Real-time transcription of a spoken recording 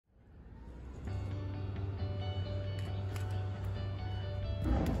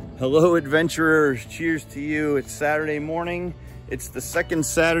Hello adventurers, cheers to you. It's Saturday morning. It's the second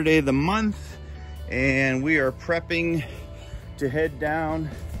Saturday of the month and we are prepping to head down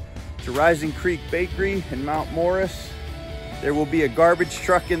to Rising Creek Bakery in Mount Morris. There will be a garbage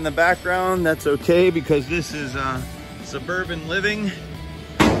truck in the background. That's okay because this is suburban living.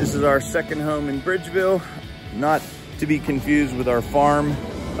 This is our second home in Bridgeville, not to be confused with our farm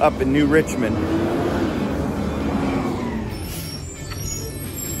up in New Richmond.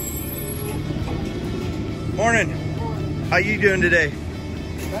 Morning. How you doing today?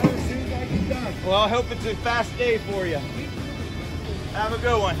 Better as soon as I get done. Well, I hope it's a fast day for you. Have a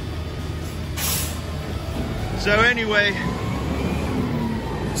good one. So anyway,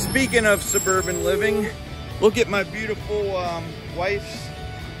 speaking of suburban living, look at my beautiful wife's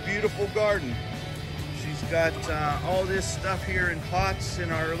beautiful garden. She's got all this stuff here in pots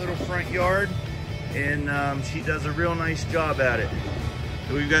in our little front yard, and she does a real nice job at it.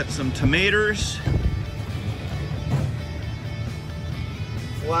 So we've got some tomatoes,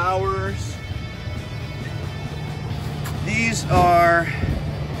 flowers. These are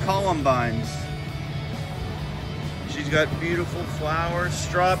columbines. She's got beautiful flowers,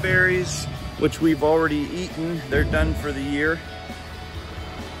 strawberries, which we've already eaten. They're done for the year.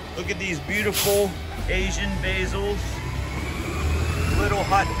 Look at these beautiful Asian basils, little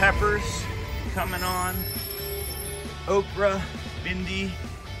hot peppers coming on, okra, bindi,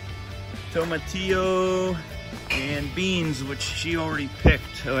 tomatillo, and beans, which she already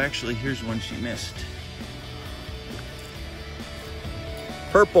picked. Oh, actually, here's one she missed.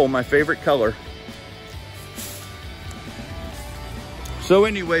 Purple, my favorite color. So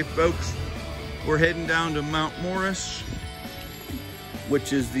anyway, folks, we're heading down to Mount Morris,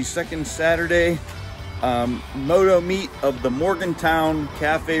 which is the second Saturday Moto meet of the Morgantown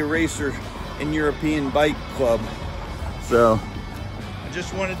Cafe Racer and European Bike Club. So I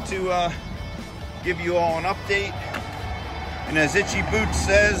just wanted to give you all an update, and as Itchy Boots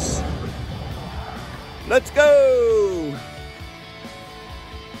says, let's go!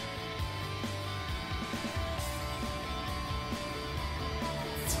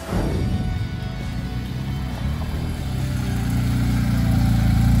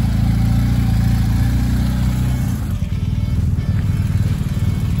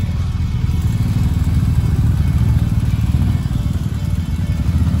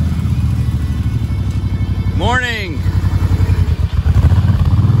 Morning.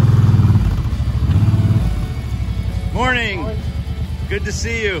 Morning. Good to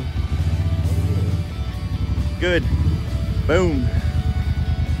see you. Good. Boom.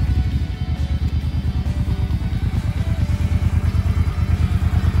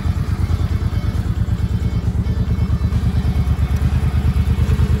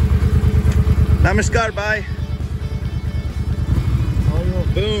 Namaskar, bye.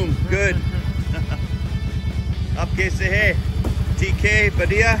 Boom. Good. आप कैसे हैं? ठीक है,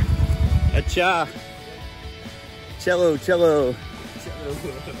 बढ़िया? अच्छा. Cello, cello.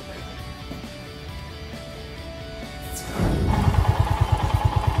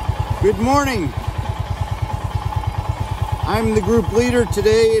 Good morning. I'm the group leader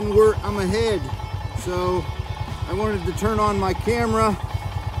today and I'm ahead. So I wanted to turn on my camera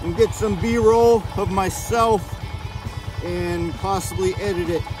and get some B-roll of myself and possibly edit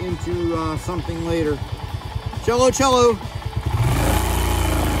it into something later. Cello, cello.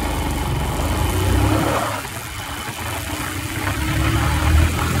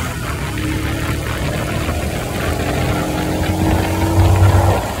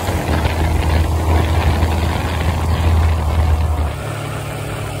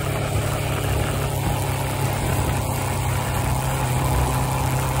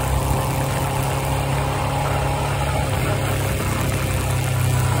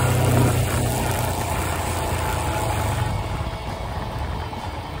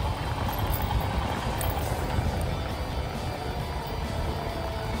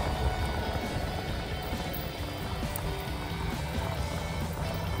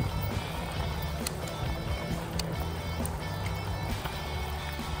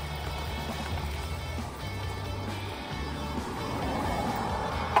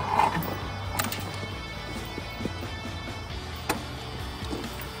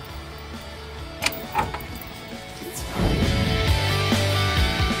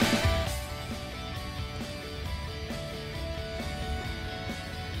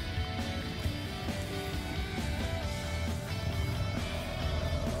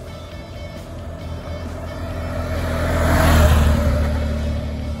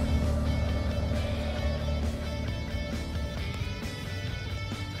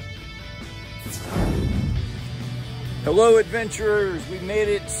 Hello adventurers, we made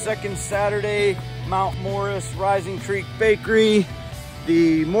it second Saturday, Mount Morris, Rising Creek Bakery,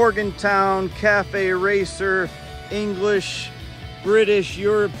 the Morgantown Cafe Racer, English, British,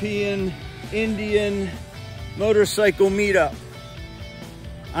 European, Indian motorcycle meetup.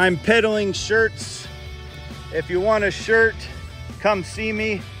 I'm peddling shirts. If you want a shirt, come see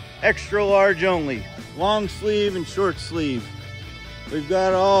me, extra large only, long sleeve and short sleeve. We've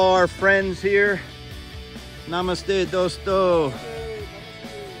got all our friends here. Namaste Dosto.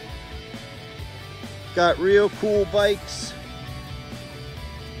 Got real cool bikes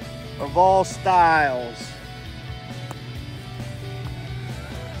of all styles.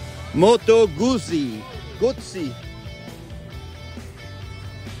 Moto Guzzi.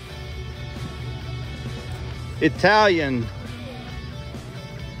 Italian.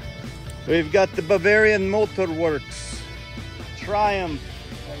 We've got the Bavarian Motorworks. Triumph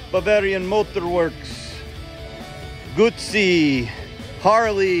Bavarian Motorworks. Guzzi,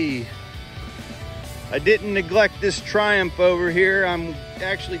 Harley. I didn't neglect this Triumph over here. I'm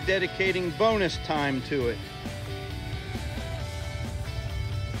actually dedicating bonus time to it.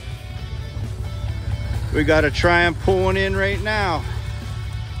 We got a Triumph pulling in right now.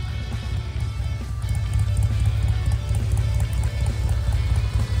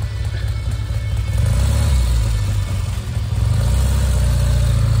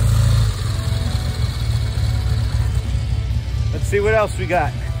 Let's see what else we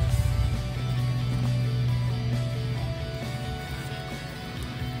got.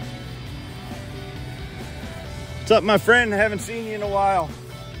 What's up, my friend? Haven't seen you in a while.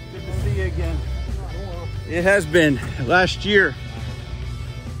 Good to see you again. It has been last year.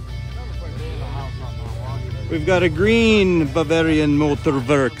 We've got a green Bavarian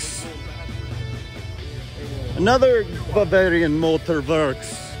Motorworks. Another Bavarian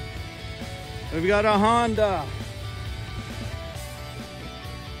Motorworks. We've got a Honda.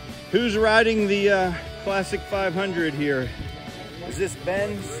 Who's riding the Classic 500 here? Is this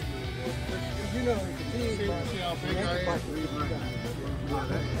Ben's?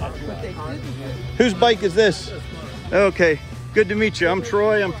 Whose bike is this? Okay, good to meet you. I'm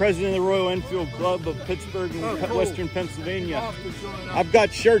Troy. I'm president of the Royal Enfield Club of Pittsburgh and Western Pennsylvania. I've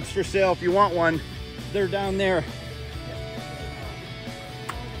got shirts for sale if you want one. They're down there.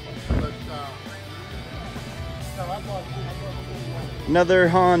 Another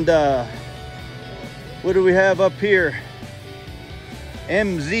Honda. What do we have up here?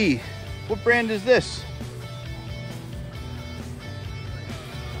 MZ. What brand is this?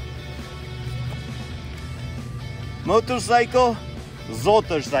 Motorcycle,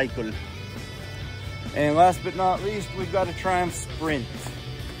 Zotercycle. And last but not least, we've got a Triumph Sprint.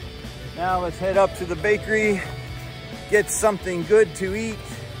 Now let's head up to the bakery, get something good to eat,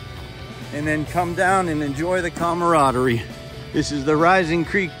 and then come down and enjoy the camaraderie. This is the Rising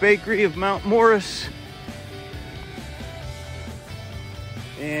Creek Bakery of Mount Morris.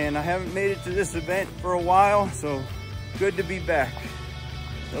 And I haven't made it to this event for a while, so good to be back.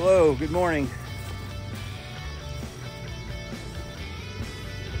 Hello, good morning.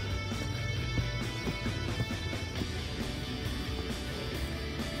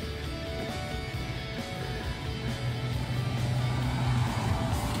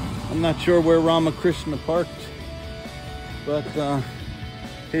 I'm not sure where Ramakrishna parked, but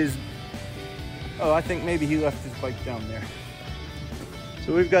I think maybe he left his bike down there.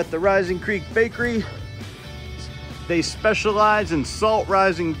 So we've got the Rising Creek Bakery. They specialize in salt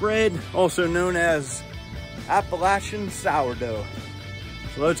rising bread, also known as Appalachian sourdough.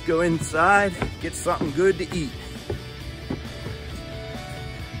 So let's go inside, get something good to eat.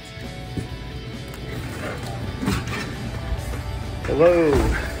 Hello.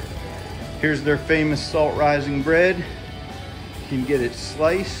 Here's their famous salt rising bread. You can get it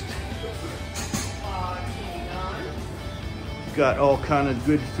sliced. Got all kind of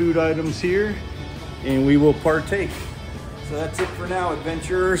good food items here, and we will partake. So that's it for now,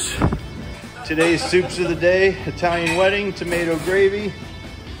 adventurers. Today's soups of the day: Italian wedding, tomato gravy,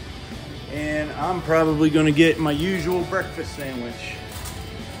 and I'm probably gonna get my usual breakfast sandwich.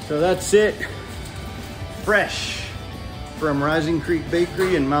 So that's it. Fresh from Rising Creek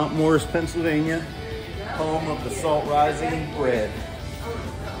Bakery in Mount Morris, Pennsylvania, home of the salt rising bread.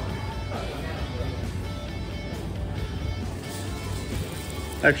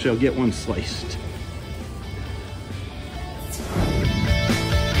 Actually, I'll get one sliced.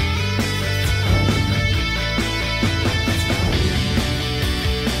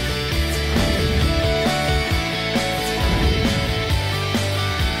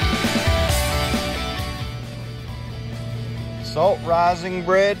 Salt rising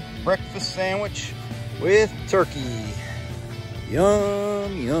bread, breakfast sandwich, with turkey.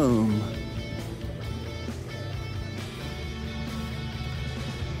 Yum, yum.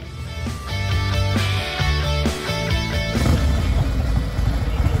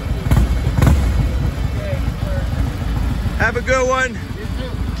 Have a good one.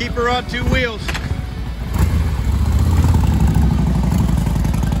 Keep her on 2 wheels.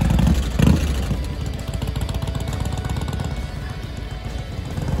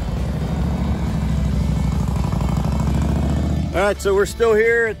 All right, so we're still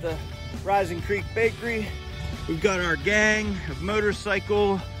here at the Rising Creek Bakery. We've got our gang of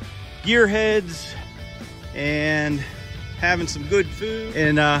motorcycle gearheads and having some good food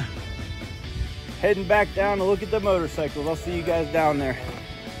and heading back down to look at the motorcycles. I'll see you guys down there.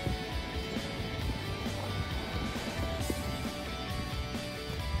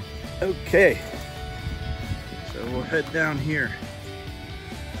 Okay, so we'll head down here.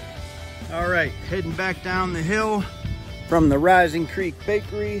 All right, heading back down the hill from the Rising Creek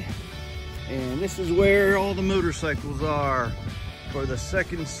Bakery, and this is where all the motorcycles are for the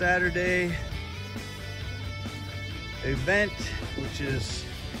second Saturday event, which is,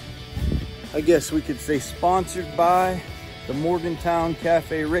 I guess we could say, sponsored by the Morgantown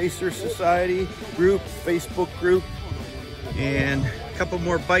Cafe Racer Society group, Facebook group. And a couple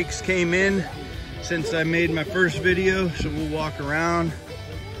more bikes came in since I made my first video, so we'll walk around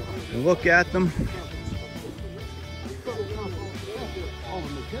and look at them.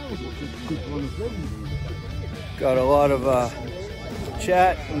 Got a lot of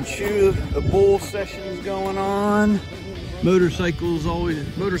chat and chew the bull sessions going on. Motorcycle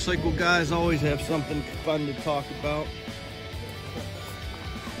guys always have something fun to talk about.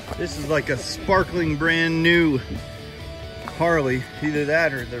 This is like a sparkling brand new Harley. Either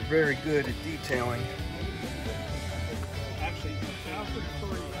that or they're very good at detailing. Actually,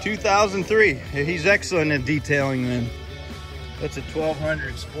 2003. He's excellent at detailing then. That's a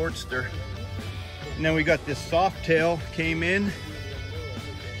 1200 Sportster. And then we got this Softail came in.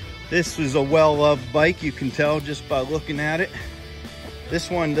 This is a well-loved bike, you can tell just by looking at it. This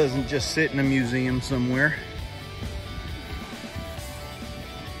one doesn't just sit in a museum somewhere.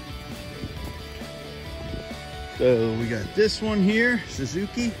 So we got this one here,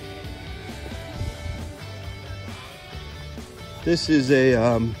 Suzuki. This is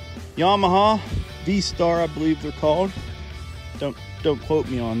a Yamaha V-Star, I believe they're called. Don't quote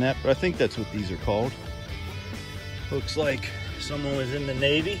me on that, but I think that's what these are called. Looks like someone was in the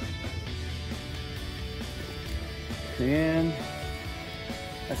Navy. And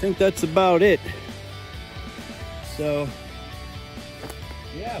I think that's about it. So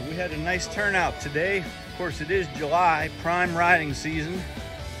yeah, we had a nice turnout today. Of course, it is July, prime riding season.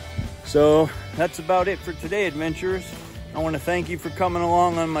 So that's about it for today, adventurers. I want to thank you for coming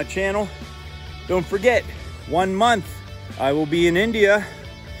along on my channel. Don't forget, 1 month I will be in India,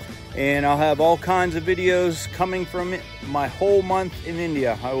 and I'll have all kinds of videos coming from it. My whole month in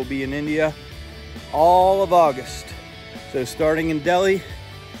India. I will be in India all of August. So starting in Delhi,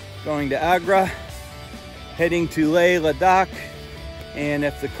 going to Agra, heading to Leh Ladakh, and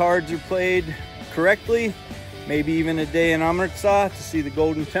if the cards are played correctly, maybe even a day in Amritsar to see the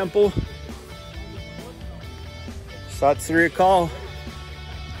Golden Temple. Sat Sri Akal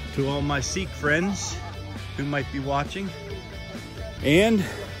to all my Sikh friends who might be watching. And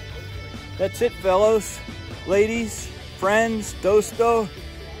that's it, fellows, ladies, friends, Dosto.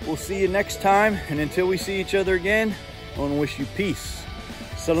 We'll see you next time, and until we see each other again, I want to wish you peace.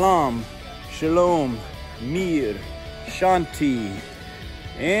 Salaam, Shalom, Phir, Shanti.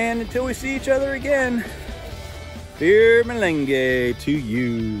 And until we see each other again, Phir Melenge to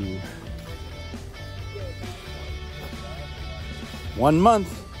you. 1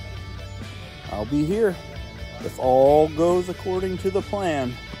 month, I'll be here. If all goes according to the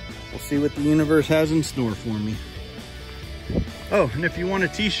plan, we'll see what the universe has in store for me. Oh, and if you want a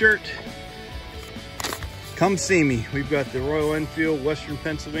t-shirt, come see me. We've got the Royal Enfield Western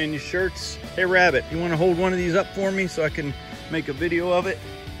Pennsylvania shirts. Hey Rabbit, you want to hold one of these up for me so I can make a video of it?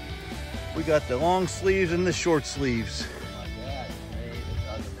 We got the long sleeves and the short sleeves.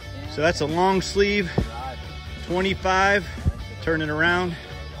 So that's a long sleeve, 25, turn it around.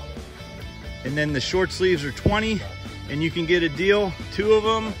 And then the short sleeves are 20, and you can get a deal, 2 of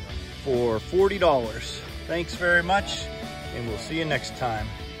them for $40. Thanks very much, and we'll see you next time.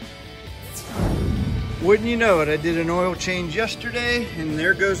 Wouldn't you know it, I did an oil change yesterday, and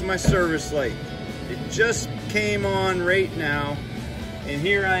there goes my service light. It just came on right now, and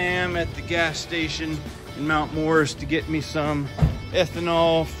here I am at the gas station in Mount Morris to get me some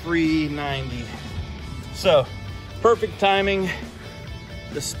Ethanol-Free 90. So, perfect timing.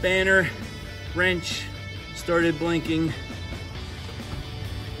 The spanner, wrench, started blinking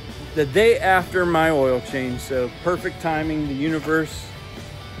the day after my oil change, so perfect timing. The universe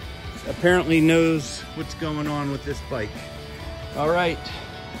apparently knows what's going on with this bike. All right.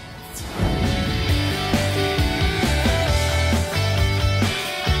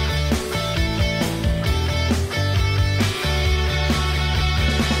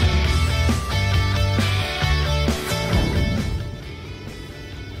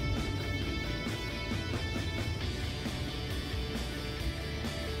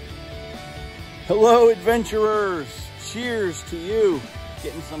 Hello, adventurers. Cheers to you.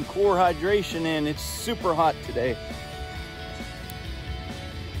 Getting some core hydration in. It's super hot today.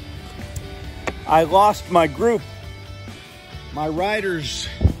 I lost my group. My riders.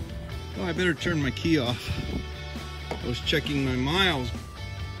 Oh, I better turn my key off. I was checking my miles.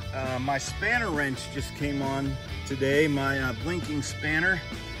 My spanner wrench just came on today, my blinking spanner,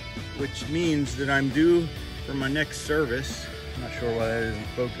 which means that I'm due for my next service. I'm not sure why that isn't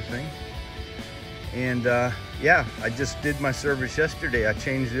focusing. And yeah, I just did my service yesterday. I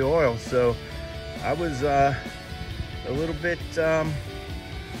changed the oil, so I was a little bit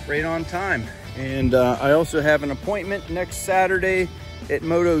right on time. And I also have an appointment next Saturday at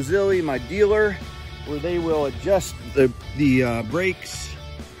Moto, my dealer, where they will adjust the brakes.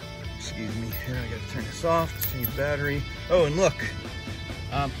 Excuse me, here I gotta turn this off, save battery. Oh, and look,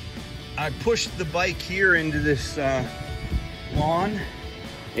 I pushed the bike here into this lawn.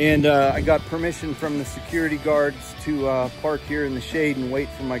 And I got permission from the security guards to park here in the shade and wait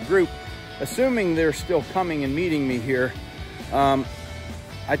for my group, assuming they're still coming and meeting me here.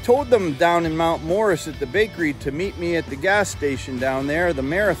 I told them down in Mount Morris at the bakery to meet me at the gas station down there, the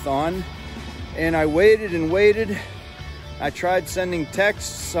Marathon, and I waited and waited. I tried sending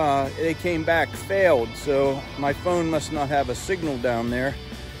texts, they came back failed, so my phone must not have a signal down there.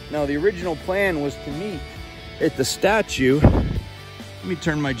 Now, the original plan was to meet at the statue. Let me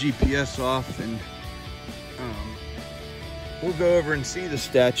turn my GPS off and we'll go over and see the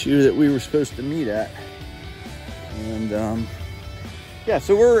statue that we were supposed to meet at. And yeah,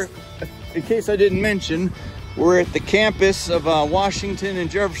 so we're, in case I didn't mention, we're at the campus of Washington and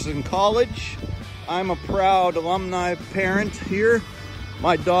Jefferson College. I'm a proud alumni parent here.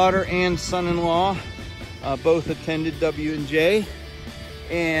 My daughter and son-in-law both attended W&J.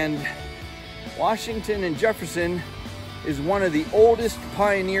 And Washington and Jefferson is one of the oldest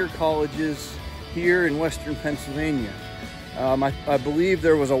pioneer colleges here in Western Pennsylvania. I believe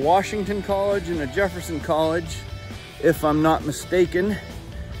there was a Washington College and a Jefferson College, if I'm not mistaken.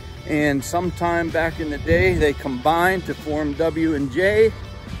 And sometime back in the day, they combined to form W&J.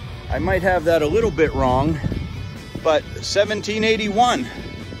 I might have that a little bit wrong, but 1781.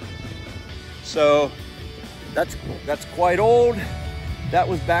 So that's quite old. That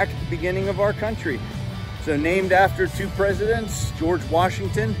was back at the beginning of our country. So named after two presidents, George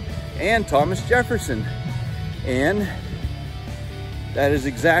Washington and Thomas Jefferson. And that is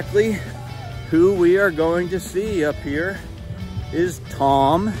exactly who we are going to see up here is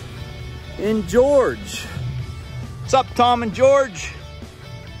Tom and George. What's up, Tom and George?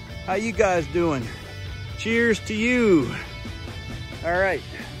 How you guys doing? Cheers to you. All right.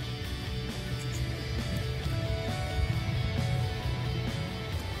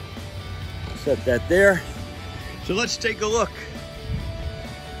 Set that there. So let's take a look.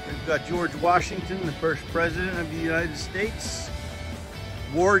 We've got George Washington, the first president of the United States,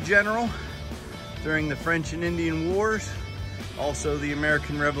 war general during the French and Indian Wars, also the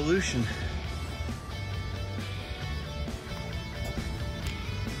American Revolution.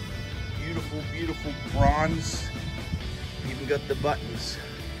 Beautiful, beautiful bronze. Even got the buttons.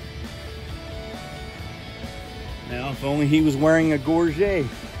 Now, if only he was wearing a gorget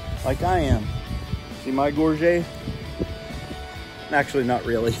like I am. See my gorget? Actually, not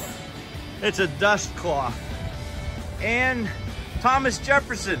really. It's a dust cloth. And Thomas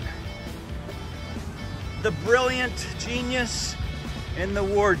Jefferson, the brilliant genius and the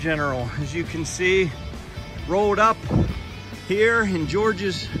war general, as you can see, rolled up here in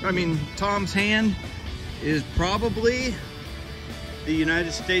Tom's hand is probably the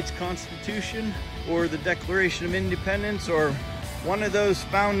United States Constitution or the Declaration of Independence or one of those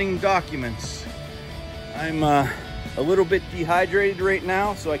founding documents. I'm a little bit dehydrated right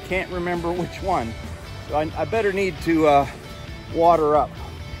now, so I can't remember which one. So I better need to water up.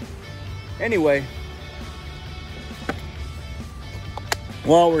 Anyway,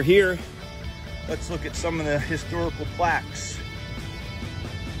 while we're here, let's look at some of the historical plaques.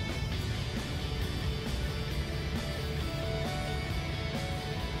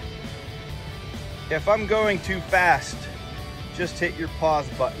 If I'm going too fast, just hit your pause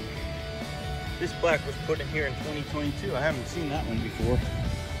button. This plaque was put in here in 2022. I haven't seen that one before.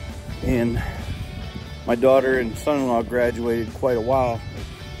 And my daughter and son-in-law graduated quite a while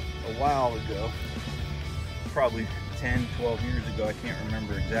ago. Probably 10, 12 years ago. I can't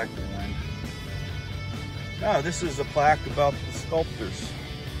remember exactly when. No, this is a plaque about the sculptors.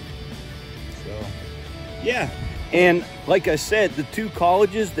 So, yeah. And like I said, the two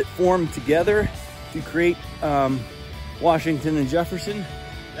colleges that formed together to create Washington and Jefferson,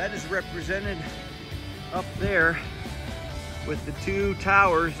 that is represented up there with the two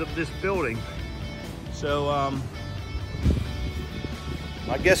towers of this building. So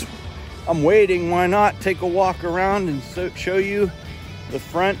I guess I'm waiting. Why not take a walk around and show you the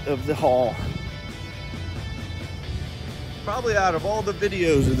front of the hall. Probably out of all the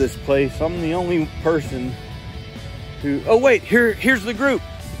videos of this place, I'm the only person who, oh wait, here's the group.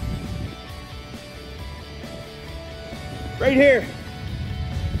 Right here.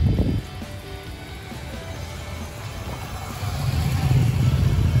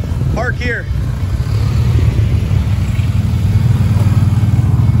 Park here.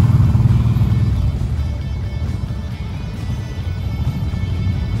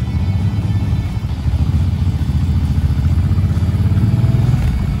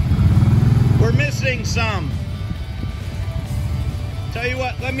 We're missing some. Tell you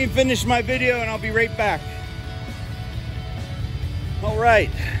what, let me finish my video and I'll be right back. All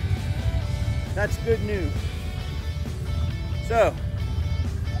right, that's good news. So,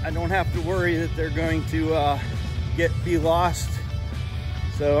 I don't have to worry that they're going to be lost.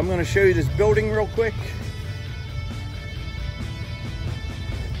 So I'm going to show you this building real quick.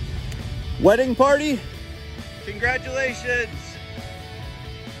 Wedding party? Congratulations.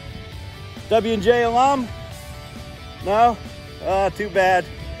 W&J alum? No? Oh, too bad.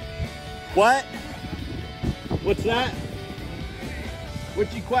 What? What's that?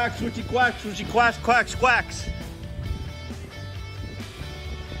 Witchy quacks, witchy quacks, witchy quacks, quacks, quacks.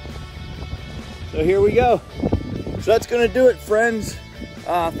 So here we go. So that's gonna do it, friends.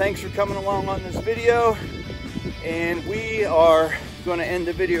 Thanks for coming along on this video. And we are gonna end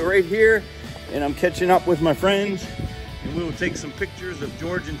the video right here. And I'm catching up with my friends. And we will take some pictures of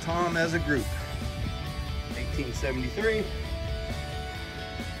George and Tom as a group. 1873.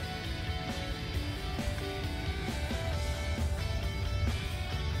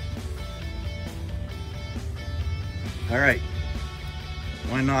 All right,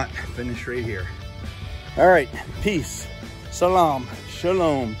 why not finish right here? All right, peace, Salaam,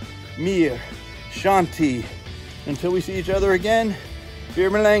 Shalom, Phir, Shanti. Until we see each other again, Phir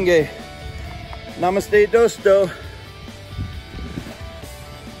Melenge, Namaste Dosto.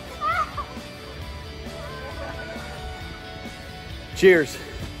 Cheers.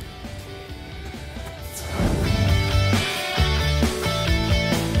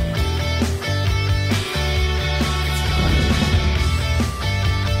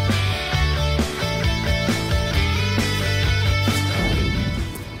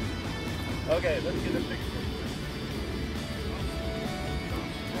 Okay, let's get a picture.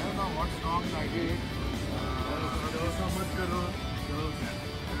 I don't know what song I did.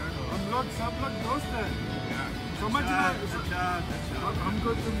 हम लोग सब लोग दोस्त हैं समझ रहे हैं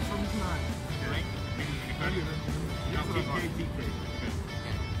हमको तुम समझना है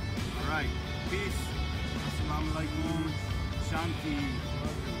Alright, peace, assalamu alaikum, Shanti,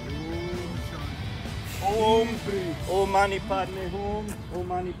 Om, Om Mani Padme Hum, Om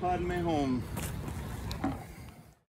Mani Padme Hum.